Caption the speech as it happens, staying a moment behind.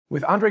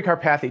With Andrej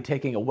Karpathy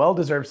taking a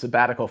well-deserved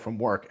sabbatical from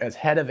work as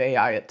head of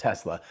AI at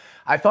Tesla,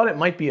 I thought it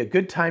might be a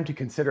good time to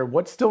consider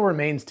what still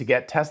remains to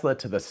get Tesla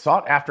to the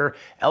sought-after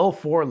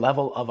L4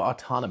 level of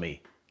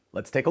autonomy.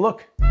 Let's take a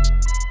look.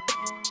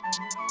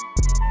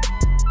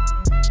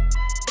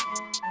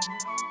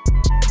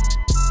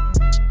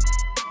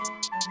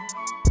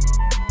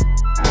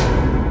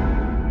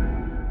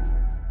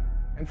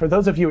 And for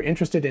those of you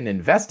interested in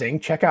investing,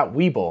 check out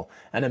WeBull,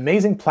 an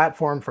amazing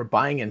platform for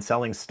buying and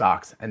selling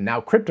stocks, and now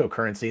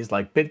cryptocurrencies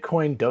like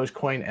Bitcoin,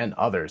 Dogecoin, and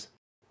others.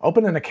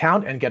 Open an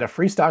account and get a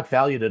free stock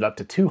valued at up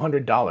to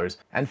 $200,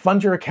 and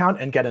fund your account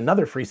and get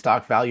another free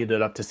stock valued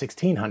at up to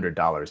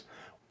 $1,600.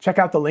 Check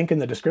out the link in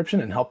the description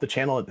and help the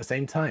channel at the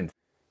same time.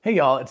 Hey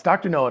y'all, it's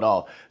Dr.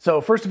 Know-It-All. So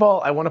first of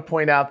all, I want to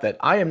point out that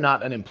I am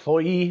not an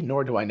employee,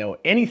 nor do I know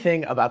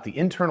anything about the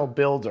internal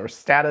builds or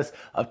status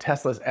of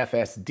Tesla's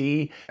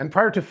FSD. And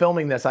prior to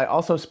filming this, I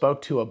also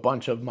spoke to a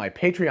bunch of my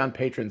Patreon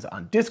patrons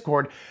on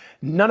Discord,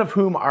 none of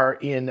whom are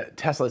in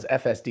Tesla's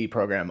FSD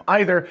program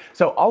either.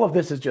 So all of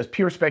this is just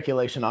pure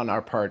speculation on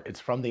our part. It's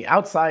from the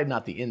outside,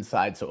 not the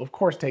inside. So of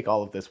course, take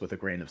all of this with a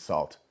grain of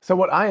salt. So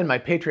what I and my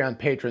Patreon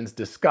patrons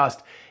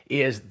discussed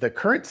is the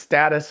current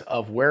status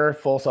of where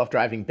full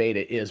self-driving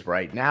beta is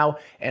right now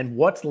and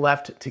what's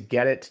left to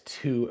get it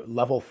to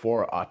level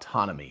 4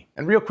 autonomy.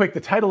 And real quick, the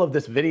title of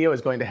this video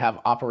is going to have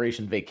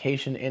Operation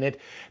Vacation in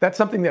it. That's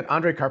something that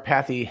Andrej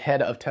Karpathy,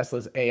 head of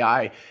Tesla's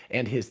AI,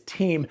 and his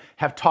team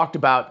have talked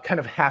about kind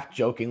of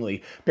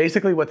half-jokingly.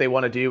 Basically what they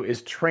want to do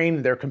is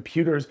train their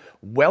computers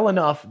well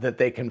enough that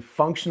they can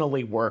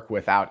functionally work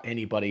without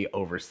anybody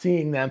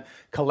overseeing them,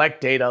 collect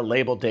data,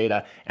 label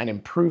data, and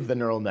improve the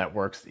neural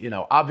networks. You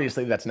know,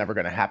 obviously that's never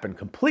going to happen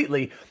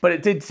completely, but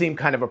it did seem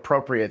kind of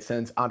appropriate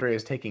since Andrej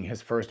is taking his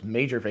first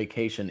major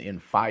vacation in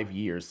 5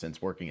 years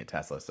since working at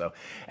Tesla. So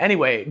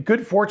anyway,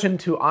 good fortune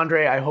to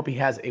Andrej. I hope he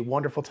has a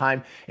wonderful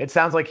time. It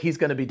sounds like he's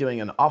going to be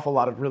doing an awful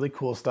lot of really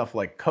cool stuff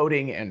like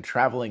coding and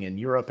traveling in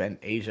Europe and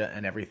Asia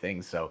and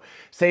everything. So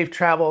safe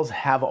travels,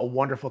 have a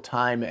wonderful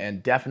time,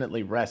 and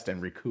definitely rest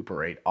and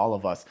recuperate. All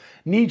of us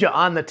need you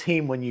on the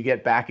team when you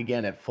get back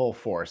again at full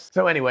force.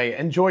 So anyway,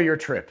 enjoy your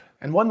trip.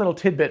 And one little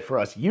tidbit for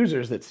us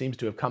users that seems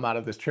to have come out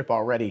of this trip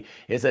already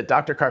is that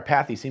Dr.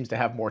 Karpathy seems to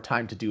have more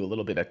time to do a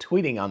little bit of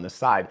tweeting on the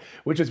side,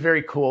 which is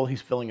very cool.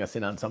 He's filling us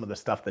in on some of the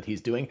stuff that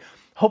he's doing.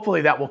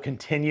 Hopefully that will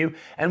continue.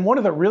 And one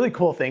of the really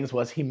cool things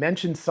was he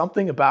mentioned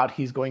something about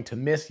he's going to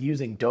miss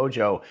using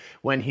Dojo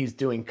when he's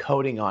doing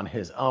coding on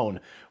his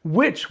own,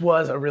 which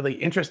was a really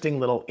interesting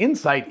little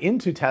insight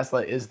into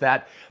Tesla, is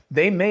that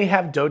they may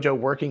have Dojo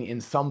working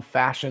in some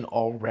fashion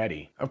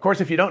already. Of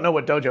course, if you don't know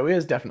what Dojo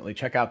is, definitely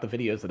check out the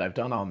videos that I've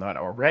done on that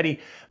already.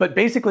 But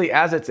basically,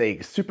 as it's a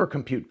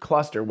supercompute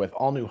cluster with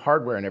all new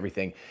hardware and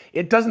everything,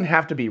 it doesn't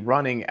have to be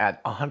running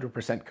at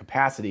 100%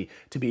 capacity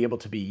to be able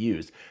to be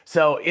used.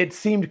 So it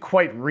seemed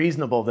quite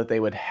reasonable that they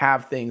would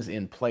have things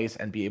in place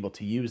and be able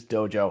to use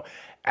Dojo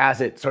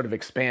as it sort of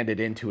expanded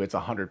into its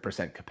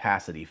 100%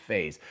 capacity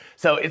phase.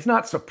 So it's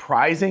not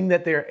surprising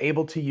that they're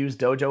able to use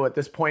Dojo at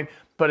this point,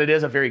 but it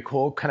is a very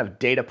cool kind of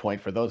data point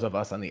for those of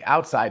us on the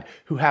outside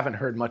who haven't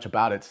heard much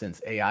about it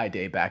since AI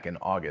Day back in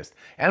August.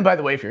 And by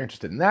the way, if you're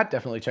interested in that,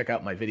 definitely check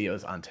out my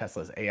videos on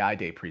Tesla's AI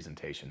Day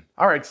presentation.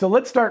 All right, so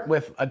let's start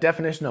with a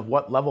definition of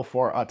what level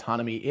 4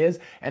 autonomy is.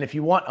 And if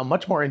you want a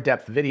much more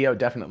in-depth video,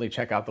 definitely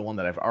check out the one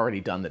that I've already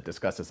done that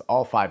discusses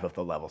all 5 of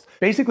the levels.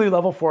 Basically,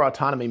 level 4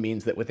 autonomy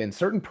means that within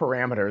certain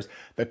parameters,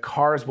 the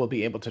cars will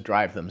be able to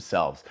drive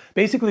themselves.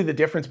 Basically, the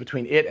difference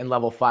between it and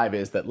level 5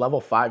 is that level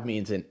 5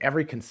 means in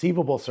every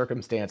conceivable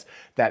circumstance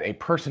that a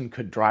person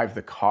could drive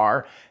the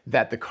car,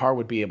 that the car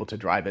would be able to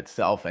drive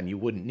itself and you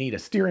wouldn't need a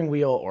steering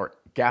wheel or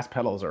gas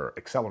pedals or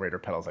accelerator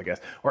pedals, I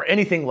guess, or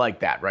anything like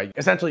that, right?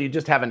 Essentially, you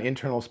just have an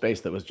internal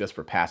space that was just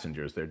for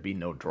passengers. There'd be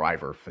no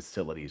driver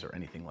facilities or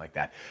anything like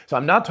that. So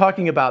I'm not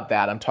talking about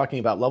that. I'm talking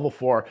about level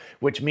 4,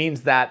 which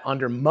means that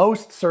under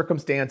most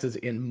circumstances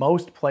in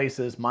most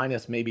places,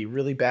 minus maybe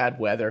really bad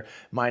weather,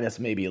 minus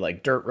maybe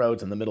like dirt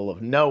roads in the middle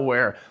of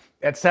nowhere,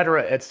 et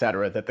cetera,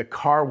 that the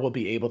car will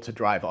be able to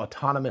drive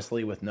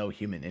autonomously with no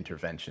human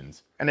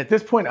interventions. And at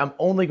this point, I'm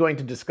only going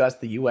to discuss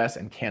the US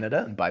and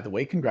Canada. And by the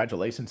way,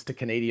 congratulations to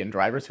Canadian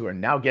drivers who are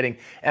now getting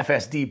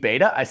FSD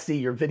beta. I see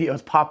your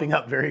videos popping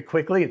up very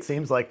quickly. It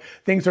seems like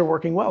things are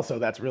working well, so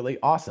that's really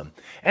awesome.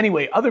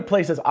 Anyway, other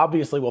places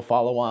obviously will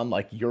follow on,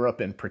 like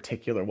Europe in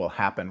particular will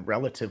happen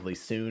relatively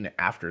soon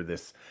after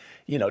this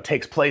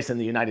takes place in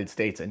the United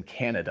States and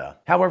Canada.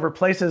 However,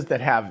 places that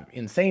have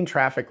insane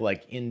traffic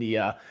like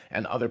India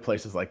and other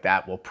places like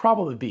that will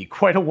probably be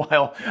quite a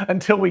while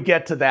until we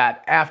get to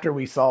that after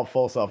we solve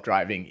full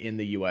self-driving in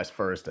the US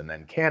first, and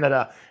then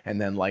Canada,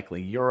 and then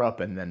likely Europe,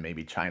 and then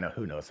maybe China.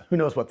 Who knows? Who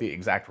knows what the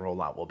exact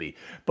rollout will be.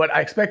 But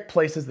I expect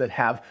places that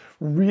have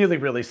really,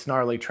 really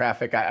snarly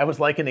traffic. I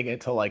was likening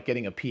it to like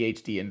getting a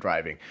PhD in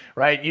driving,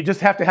 right? You just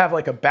have to have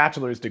like a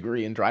bachelor's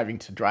degree in driving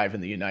to drive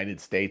in the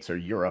United States or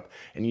Europe,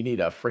 and you need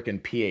a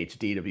freaking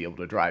PhD to be able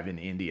to drive in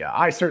India.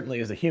 I certainly,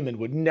 as a human,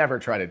 would never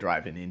try to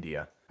drive in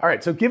India. All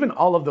right, so given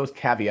all of those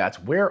caveats,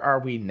 where are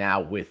we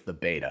now with the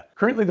beta?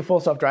 Currently, the full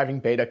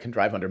self-driving beta can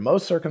drive under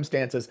most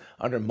circumstances,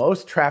 under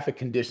most traffic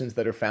conditions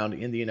that are found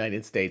in the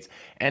United States,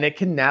 and it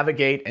can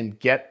navigate and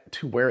get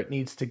to where it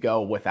needs to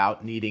go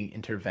without needing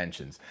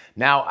interventions.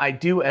 Now, I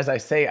do, as I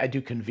say, I do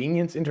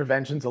convenience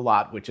interventions a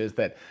lot, which is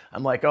that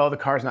I'm like, oh, the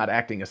car's not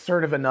acting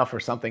assertive enough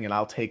or something, and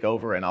I'll take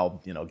over and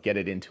I'll, get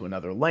it into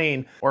another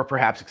lane, or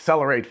perhaps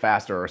accelerate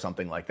faster or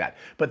something like that.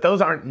 But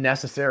those aren't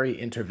necessary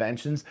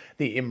interventions.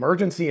 The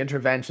emergency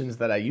interventions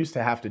that I used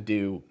to have to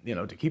do,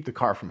 to keep the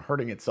car from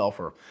hurting itself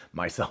or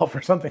myself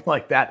or something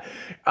like that,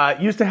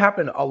 used to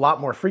happen a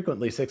lot more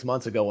frequently 6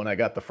 months ago when I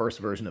got the first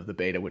version of the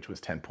beta, which was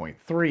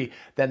 10.3,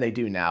 than they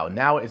do now.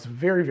 Now it's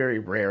very, very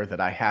rare that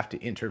I have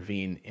to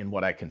intervene in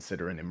what I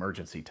consider an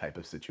emergency type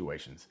of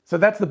situations. So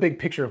that's the big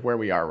picture of where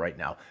we are right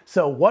now.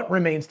 So what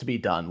remains to be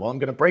done? Well, I'm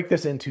going to break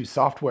this into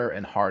software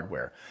and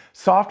hardware.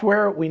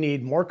 Software, we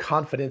need more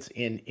confidence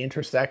in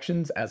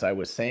intersections, as I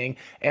was saying,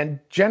 and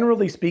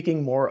generally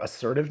speaking, more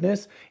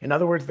assertiveness. In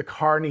other words, the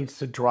car needs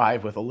to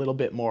drive with a little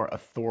bit more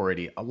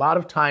authority. A lot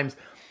of times,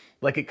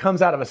 like it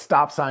comes out of a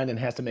stop sign and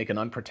has to make an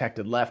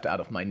unprotected left out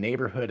of my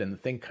neighborhood, and the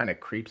thing kind of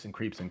creeps and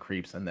creeps and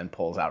creeps and then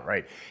pulls out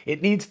right.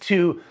 It needs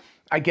to,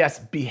 I guess,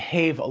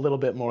 behave a little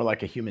bit more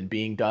like a human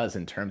being does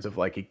in terms of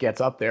like it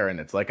gets up there and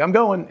it's like, I'm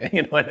going,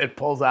 and it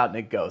pulls out and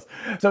it goes.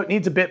 So it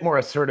needs a bit more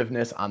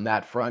assertiveness on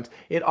that front.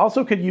 It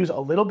also could use a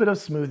little bit of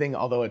smoothing,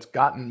 although it's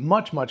gotten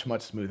much, much,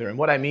 much smoother. And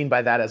what I mean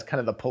by that is kind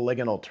of the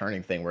polygonal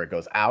turning thing where it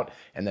goes out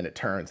and then it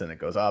turns and it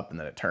goes up and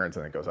then it turns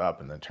and it goes up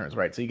and then it turns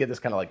right. So you get this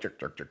kind of like jerk,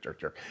 jerk, jerk, jerk,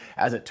 jerk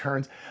as it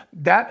turns.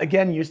 That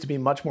again used to be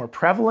much more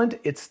prevalent.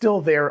 It's still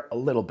there a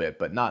little bit,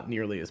 but not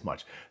nearly as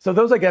much. So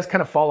those, I guess,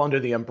 kind of fall under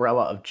the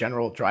umbrella of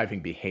general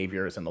driving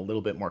behaviors and a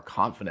little bit more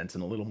confidence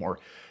and a little more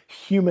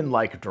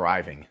human-like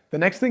driving. The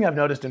next thing I've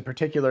noticed in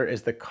particular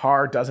is the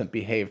car doesn't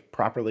behave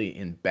properly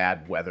in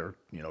bad weather,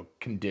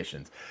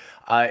 conditions.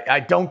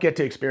 I don't get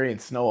to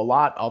experience snow a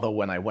lot, although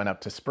when I went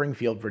up to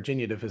Springfield,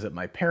 Virginia to visit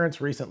my parents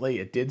recently,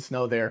 it did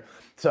snow there.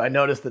 So I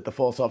noticed that the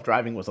full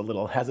self-driving was a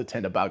little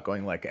hesitant about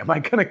going like, am I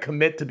going to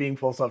commit to being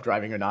full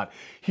self-driving or not?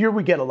 Here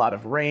we get a lot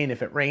of rain.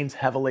 If it rains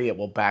heavily, it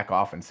will back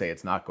off and say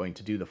it's not going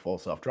to do the full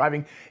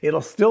self-driving.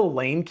 It'll still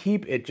lane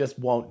keep, it just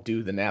won't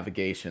do the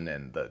navigation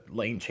and the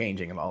lane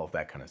changing and all of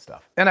that kind of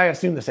stuff. And I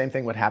assume the same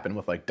thing would happen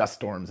with like dust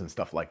storms and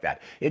stuff like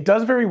that. It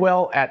does very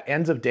well at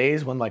ends of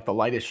days when like the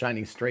light is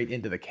shining straight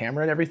into the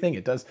camera and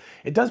everything.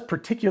 It does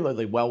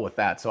particularly well with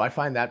that, so I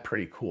find that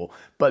pretty cool.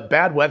 But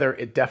bad weather,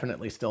 it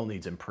definitely still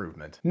needs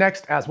improvement.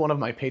 Next, as one of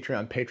my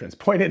Patreon patrons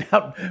pointed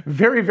out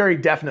very, very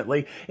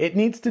definitely, it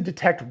needs to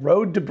detect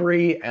road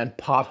debris and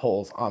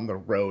potholes on the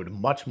road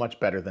much, much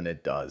better than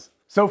it does.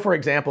 So for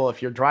example,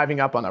 if you're driving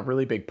up on a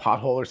really big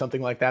pothole or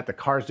something like that, the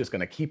car's just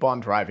going to keep on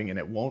driving and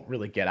it won't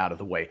really get out of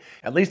the way.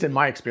 At least in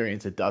my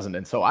experience, it doesn't.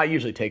 And so I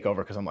usually take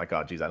over because I'm like,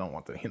 oh geez, I don't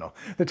want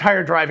the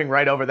tire driving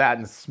right over that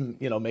and,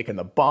 making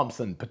the bumps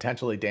and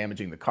potentially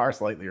damaging the car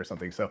slightly or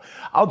something. So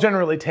I'll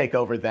generally take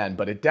over then,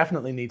 but it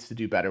definitely needs to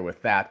do better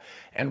with that.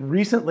 And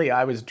recently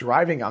I was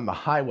driving on the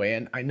highway,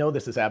 and I know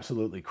this is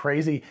absolutely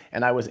crazy,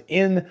 and I was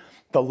in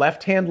the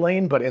left-hand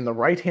lane, but in the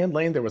right-hand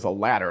lane, there was a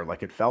ladder,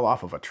 like it fell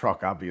off of a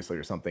truck, obviously,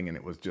 or something, and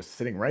it was just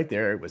sitting right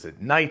there. It was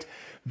at night,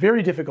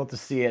 very difficult to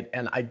see it,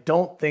 and I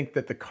don't think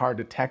that the car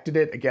detected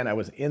it. Again, I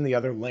was in the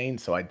other lane,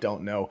 so I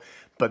don't know,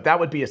 but that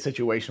would be a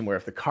situation where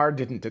if the car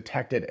didn't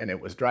detect it and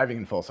it was driving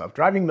in full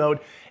self-driving mode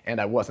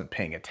and I wasn't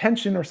paying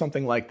attention or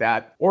something like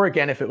that, or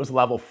again, if it was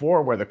level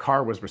 4 where the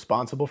car was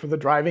responsible for the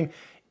driving,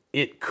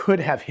 it could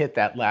have hit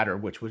that ladder,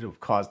 which would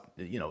have caused,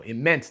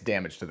 immense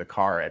damage to the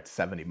car at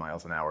 70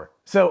 miles an hour.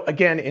 So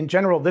again, in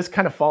general, this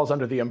kind of falls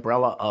under the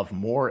umbrella of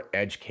more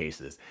edge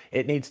cases.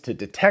 It needs to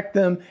detect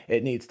them,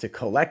 it needs to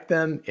collect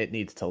them, it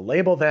needs to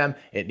label them,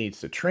 it needs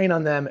to train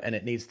on them, and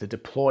it needs to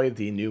deploy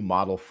the new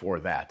model for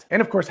that.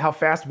 And of course, how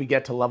fast we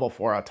get to level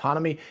 4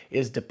 autonomy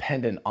is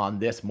dependent on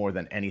this more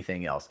than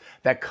anything else.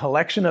 That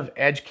collection of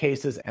edge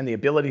cases and the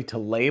ability to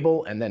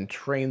label and then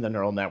train the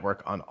neural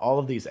network on all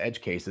of these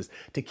edge cases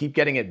to keep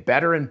getting it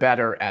better and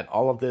better at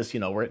all of this.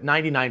 We're at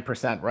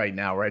 99% right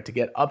now, right? To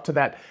get up to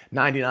that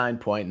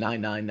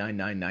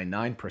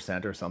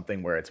 99.999999% or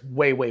something where it's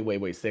way, way, way,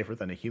 way safer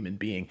than a human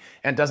being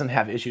and doesn't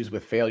have issues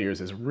with failures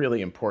is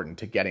really important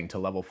to getting to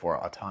level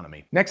 4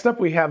 autonomy. Next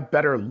up, we have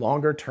better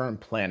longer term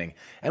planning.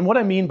 And what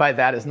I mean by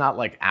that is not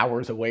like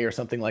hours away or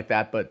something like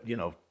that, but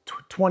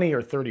 20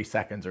 or 30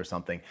 seconds or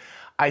something.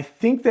 I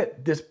think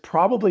that this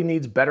probably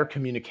needs better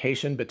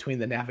communication between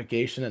the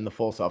navigation and the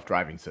full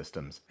self-driving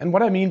systems. And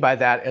what I mean by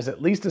that is,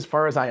 at least as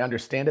far as I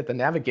understand it, the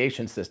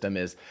navigation system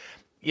is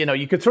you know,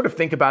 you could sort of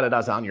think about it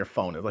as on your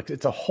phone. Like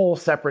it's a whole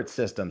separate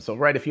system. So,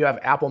 right, if you have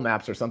Apple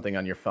Maps or something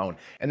on your phone,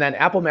 and then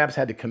Apple Maps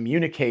had to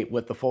communicate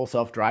with the full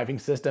self-driving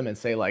system and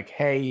say like,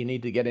 hey, you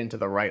need to get into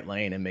the right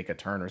lane and make a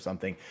turn or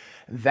something.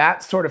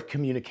 That sort of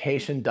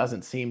communication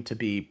doesn't seem to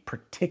be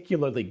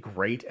particularly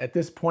great at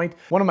this point.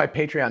 One of my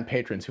Patreon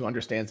patrons who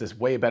understands this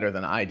way better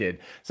than I did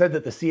said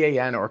that the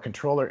CAN or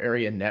controller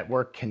area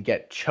network can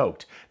get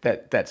choked,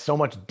 that so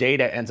much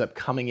data ends up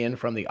coming in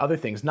from the other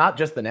things, not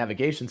just the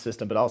navigation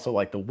system, but also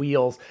like the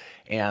wheels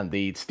and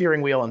the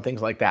steering wheel and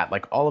things like that.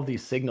 Like all of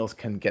these signals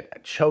can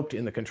get choked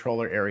in the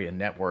controller area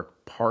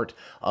network part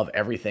of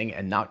everything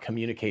and not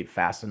communicate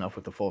fast enough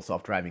with the full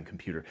self-driving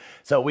computer.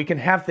 So we can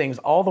have things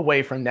all the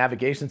way from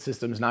navigation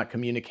systems not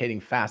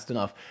communicating fast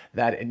enough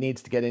that it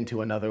needs to get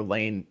into another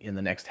lane in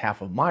the next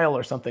half a mile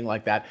or something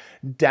like that,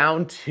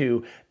 down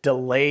to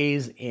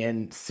delays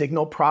in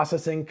signal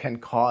processing can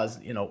cause,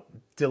 you know,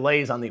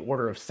 delays on the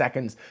order of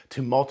seconds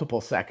to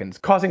multiple seconds,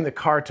 causing the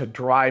car to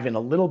drive in a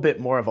little bit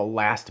more of a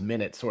last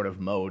minute sort of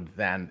mode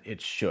than it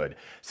should.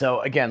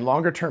 So again,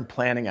 longer term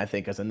planning, I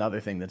think, is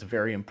another thing that's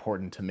very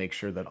important to make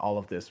sure that all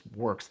of this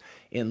works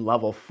in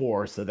level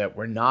 4 so that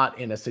we're not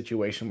in a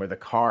situation where the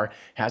car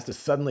has to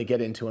suddenly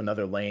get into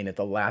another lane at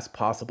the last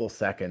possible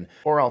second,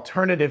 or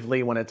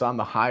alternatively when it's on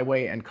the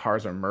highway and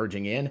cars are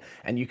merging in.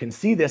 And you can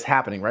see this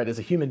happening, right? As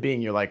a human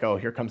being, you're like, oh,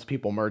 here comes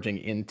people merging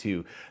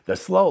into the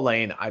slow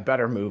lane. I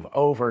better move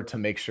over to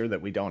make sure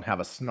that we don't have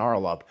a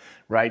snarl up,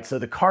 right? So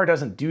the car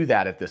doesn't do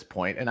that at this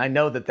point. And I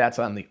know that that's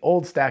on the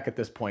old stack at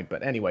this point,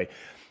 but anyway,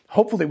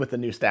 hopefully with the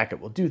new stack it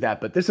will do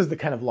that, but this is the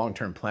kind of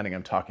long-term planning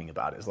I'm talking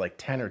about, is like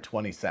 10 or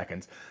 20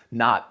 seconds,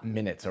 not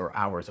minutes or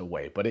hours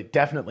away, but it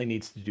definitely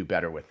needs to do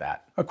better with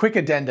that. A quick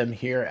addendum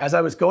here, as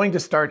I was going to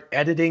start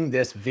editing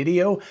this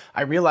video,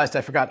 I realized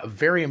I forgot a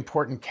very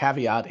important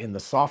caveat in the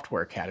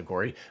software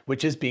category,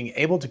 which is being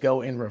able to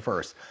go in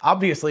reverse.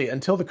 Obviously,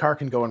 until the car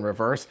can go in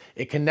reverse,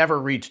 it can never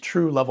reach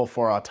true level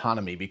 4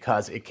 autonomy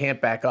because it can't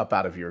back up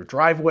out of your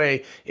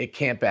driveway, it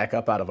can't back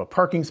up out of a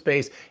parking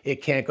space,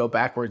 it can't go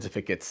backwards if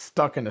it gets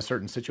stuck in a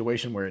certain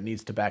situation where it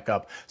needs to back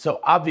up. So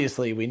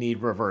obviously we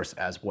need reverse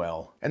as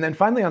well. And then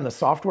finally on the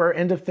software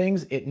end of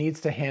things, it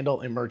needs to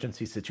handle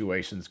emergency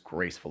situations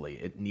gracefully.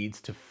 It needs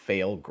to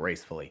fail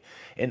gracefully.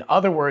 In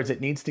other words, it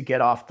needs to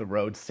get off the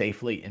road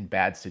safely in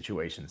bad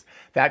situations.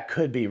 That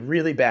could be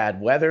really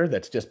bad weather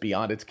that's just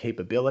beyond its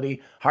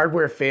capability,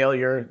 hardware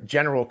failure,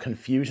 general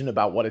confusion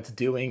about what it's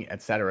doing,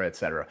 etc.,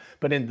 etc.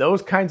 But in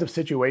those kinds of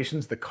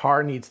situations, the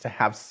car needs to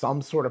have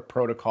some sort of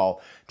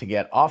protocol to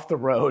get off the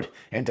road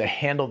and to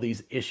handle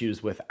these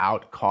issues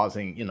without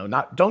causing, you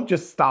know, don't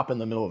just stop in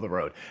the middle of the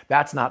road.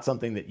 That's not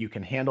something that you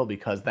can handle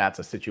because that's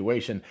a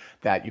situation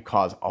that you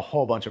cause a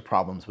whole bunch of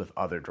problems with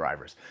other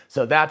drivers.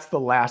 So that's the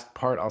last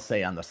part I'll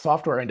say on the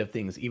software end of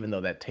things, even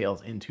though that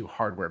tails into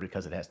hardware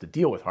because it has to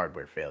deal with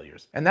hardware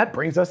failures. And that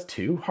brings us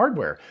to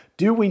hardware.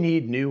 Do we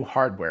need new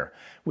hardware?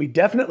 We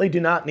definitely do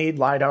not need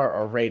LiDAR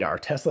or radar.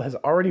 Tesla has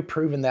already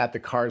proven that the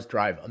cars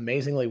drive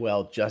amazingly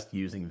well just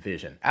using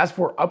vision. As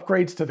for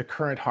upgrades to the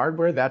current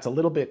hardware, that's a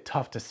little bit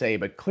tough to say,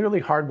 but clearly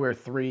hardware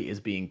 3 is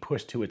being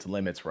pushed to its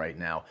limits right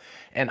now.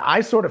 And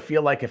I sort of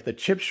feel like if the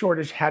chip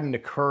shortage hadn't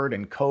occurred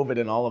and COVID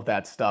and all of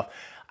that stuff,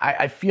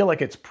 I feel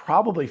like it's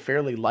probably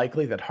fairly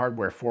likely that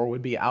hardware 4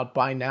 would be out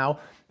by now,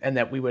 and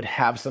that we would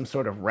have some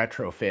sort of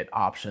retrofit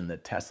option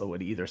that Tesla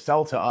would either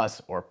sell to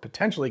us or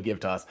potentially give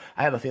to us.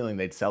 I have a feeling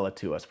they'd sell it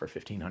to us for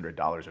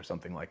 $1,500 or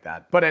something like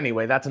that. But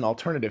anyway, that's an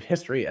alternative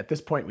history. At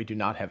this point, we do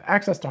not have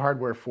access to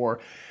hardware 4.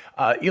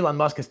 Elon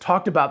Musk has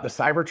talked about the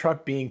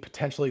Cybertruck being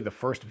potentially the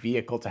first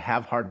vehicle to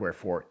have hardware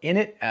 4 in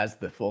it as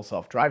the full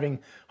self-driving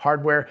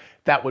hardware.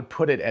 That would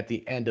put it at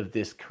the end of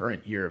this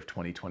current year of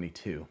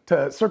 2022.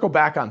 To circle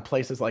back on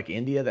places like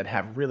India that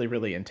have really,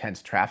 really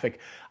intense traffic,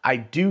 I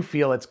do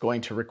feel it's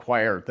going to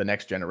require the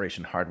next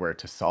generation hardware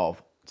to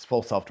solve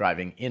full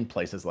self-driving in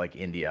places like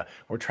India,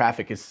 where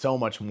traffic is so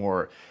much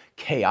more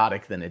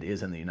chaotic than it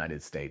is in the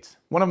United States.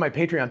 One of my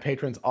Patreon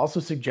patrons also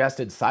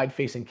suggested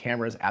side-facing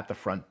cameras at the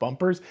front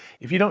bumpers.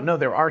 If you don't know,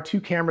 there are 2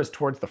 cameras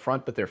towards the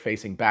front, but they're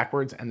facing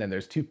backwards, and then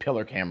there's 2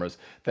 pillar cameras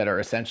that are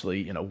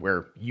essentially, you know,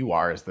 where you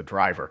are as the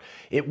driver.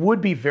 It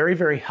would be very,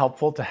 very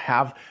helpful to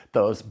have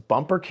those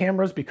bumper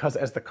cameras because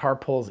as the car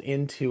pulls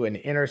into an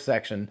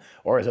intersection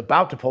or is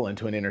about to pull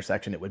into an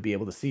intersection, it would be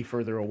able to see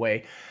further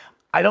away.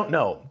 I don't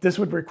know. This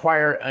would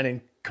require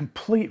an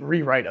complete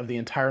rewrite of the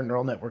entire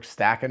neural network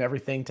stack and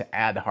everything to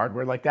add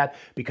hardware like that,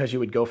 because you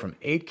would go from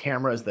 8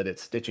 cameras that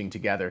it's stitching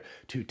together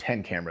to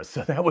 10 cameras.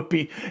 So that would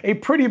be a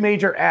pretty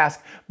major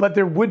ask, but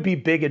there would be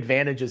big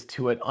advantages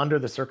to it under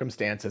the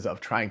circumstances of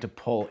trying to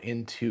pull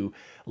into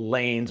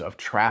lanes of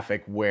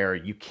traffic where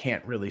you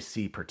can't really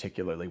see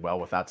particularly well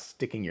without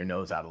sticking your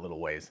nose out a little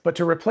ways. But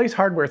to replace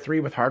hardware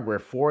 3 with hardware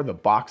 4, the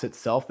box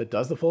itself that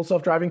does the full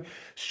self-driving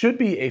should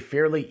be a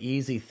fairly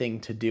easy thing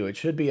to do. It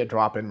should be a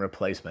drop-in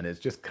replacement. It's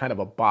just kind of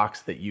a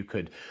box that you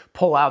could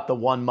pull out the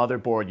one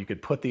motherboard, you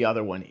could put the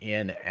other one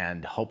in,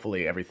 and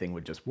hopefully everything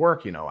would just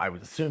work. You know, I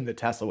would assume that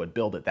Tesla would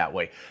build it that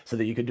way so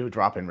that you could do a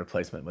drop-in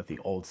replacement with the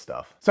old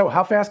stuff. So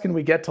how fast can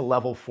we get to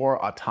level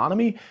 4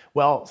 autonomy?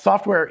 Well,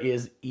 software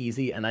is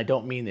easy, and I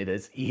don't mean it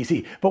is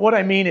easy, but what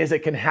I mean is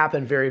it can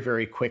happen very,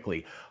 very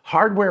quickly.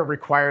 Hardware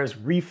requires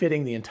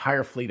refitting the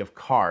entire fleet of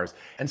cars,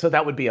 and so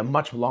that would be a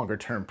much longer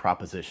term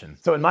proposition.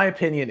 So in my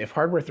opinion, if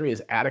hardware 3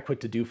 is adequate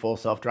to do full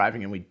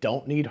self-driving and we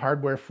don't need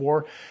hardware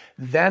 4,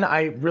 then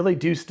I really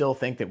do still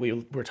think that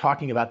we're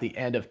talking about the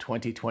end of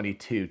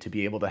 2022 to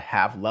be able to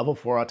have level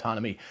 4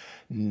 autonomy.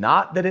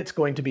 Not that it's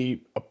going to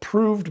be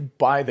approved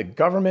by the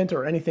government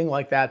or anything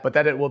like that, but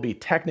that it will be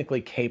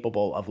technically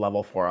capable of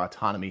level 4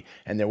 autonomy,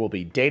 and there will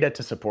be data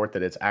to support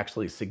that it's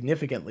actually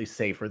significantly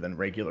safer than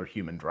regular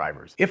human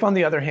drivers. If on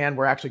the other hand,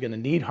 we're actually going to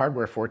need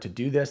hardware 4 to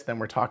do this, then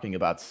we're talking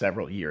about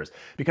several years,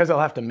 because they'll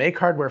have to make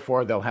hardware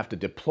 4, they'll have to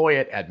deploy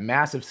it at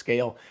massive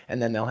scale,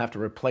 and then they'll have to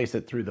replace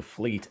it through the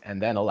fleet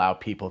and then allow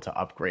people to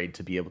upgrade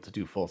to be able to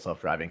do full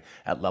self-driving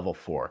at level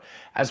 4.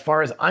 As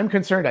far as I'm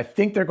concerned, I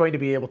think they're going to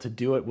be able to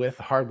do it with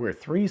hardware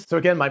 3. So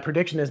again, my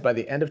prediction is by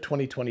the end of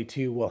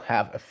 2022, we'll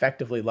have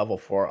effectively level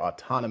 4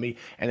 autonomy,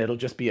 and it'll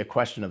just be a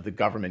question of the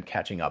government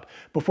catching up.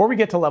 Before we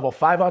get to level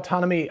 5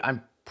 autonomy,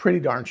 I'm pretty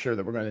darn sure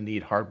that we're going to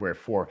need hardware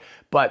 4,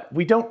 but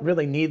we don't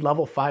really need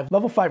level 5.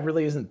 Level 5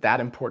 really isn't that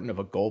important of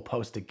a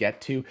goalpost to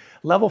get to.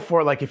 Level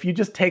 4, like if you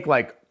just take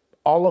like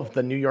all of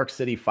the New York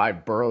City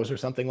 5 boroughs or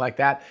something like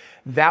that,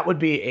 that would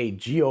be a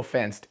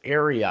geofenced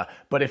area.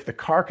 But if the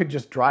car could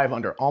just drive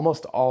under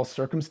almost all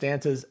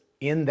circumstances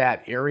in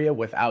that area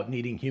without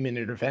needing human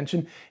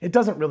intervention, it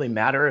doesn't really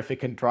matter if it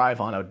can drive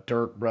on a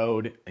dirt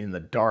road in the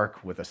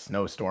dark with a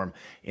snowstorm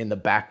in the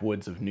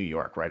backwoods of New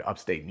York, right?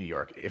 Upstate New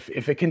York.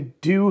 If it can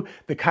do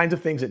the kinds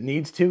of things it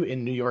needs to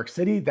in New York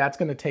City, that's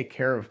going to take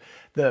care of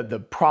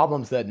the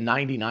problems that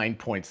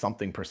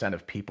 99-point-something%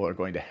 of people are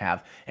going to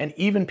have. And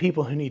even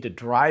people who need to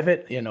drive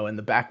it, you know, in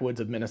the backwoods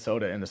of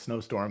Minnesota in a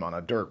snowstorm on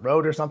a dirt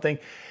road or something,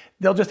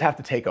 they'll just have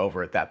to take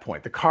over at that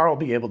point. The car will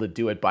be able to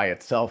do it by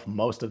itself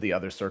most of the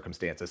other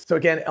circumstances. So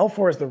again,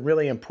 L4 is the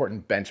really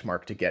important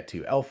benchmark to get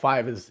to.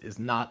 L5 is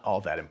not all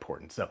that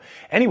important. So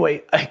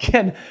anyway,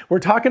 again, we're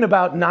talking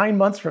about 9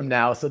 months from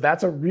now, so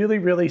that's a really,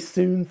 really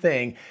soon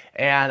thing.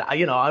 And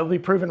you know, I'll be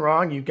proven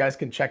wrong. You guys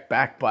can check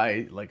back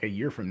by like a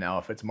year from now.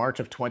 If it's March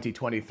of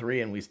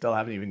 2023 and we still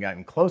haven't even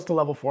gotten close to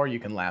level 4, you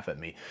can laugh at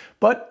me.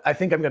 But I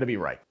think I'm gonna be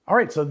right. All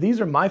right, so these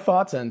are my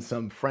thoughts and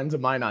some friends of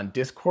mine on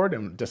Discord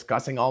and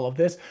discussing all of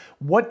this.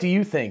 What do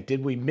you think?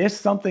 Did we miss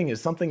something?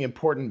 Is something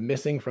important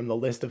missing from the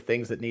list of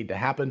things that need to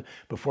happen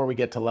before we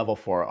get to level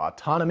 4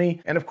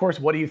 autonomy? And of course,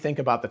 what do you think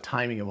about the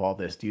timing of all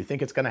this? Do you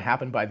think it's gonna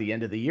happen by the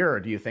end of the year, or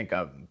do you think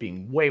I'm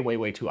being way, way,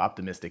 way too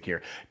optimistic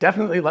here?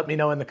 Definitely let me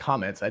know in the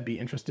comments. I'd be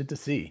interested to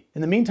see.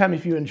 In the meantime,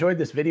 if you enjoyed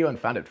this video and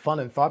found it fun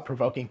and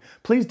thought-provoking,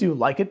 please do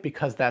like it,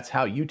 because that's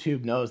how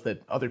YouTube knows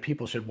that other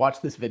people should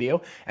watch this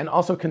video, and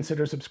also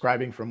consider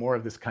subscribing for more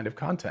of this kind of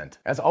content.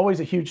 As always,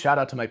 a huge shout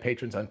out to my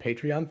patrons on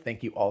Patreon.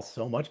 Thank you all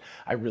so much.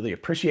 I really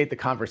appreciate the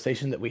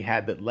conversation that we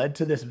had that led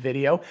to this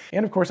video.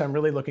 And of course, I'm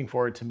really looking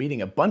forward to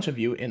meeting a bunch of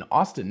you in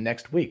Austin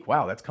next week.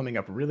 Wow, that's coming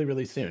up really,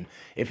 really soon.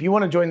 If you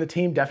want to join the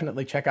team,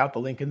 definitely check out the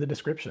link in the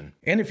description.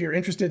 And if you're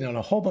interested in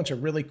a whole bunch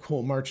of really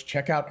cool merch,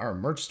 check out our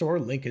merch store.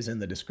 Link is in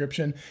the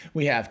description.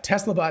 We have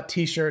Tesla Bot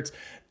t-shirts,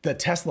 the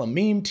Tesla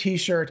meme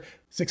t-shirt,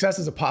 Success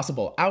is a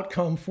Possible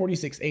Outcome,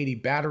 4680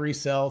 battery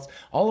cells.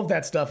 All of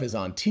that stuff is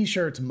on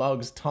t-shirts,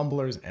 mugs,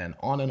 tumblers, and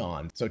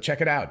on. So check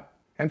it out.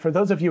 And for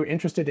those of you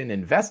interested in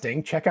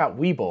investing, check out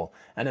WeBull,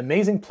 an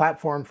amazing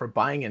platform for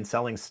buying and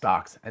selling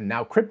stocks, and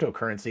now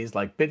cryptocurrencies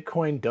like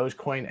Bitcoin,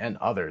 Dogecoin, and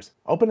others.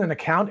 Open an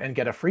account and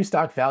get a free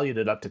stock valued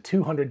at up to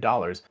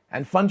 $200,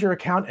 and fund your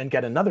account and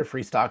get another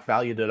free stock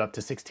valued at up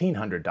to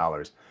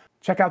 $1,600.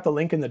 Check out the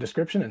link in the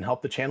description and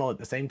help the channel at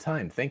the same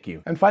time. Thank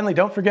you. And finally,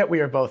 don't forget we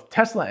are both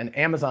Tesla and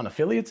Amazon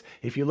affiliates.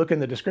 If you look in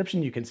the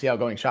description, you can see how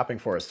going shopping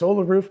for a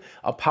solar roof,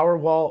 a power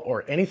wall,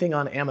 or anything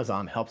on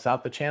Amazon helps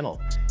out the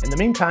channel. In the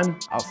meantime,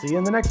 I'll see you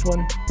in the next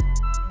one.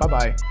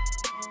 Bye-bye.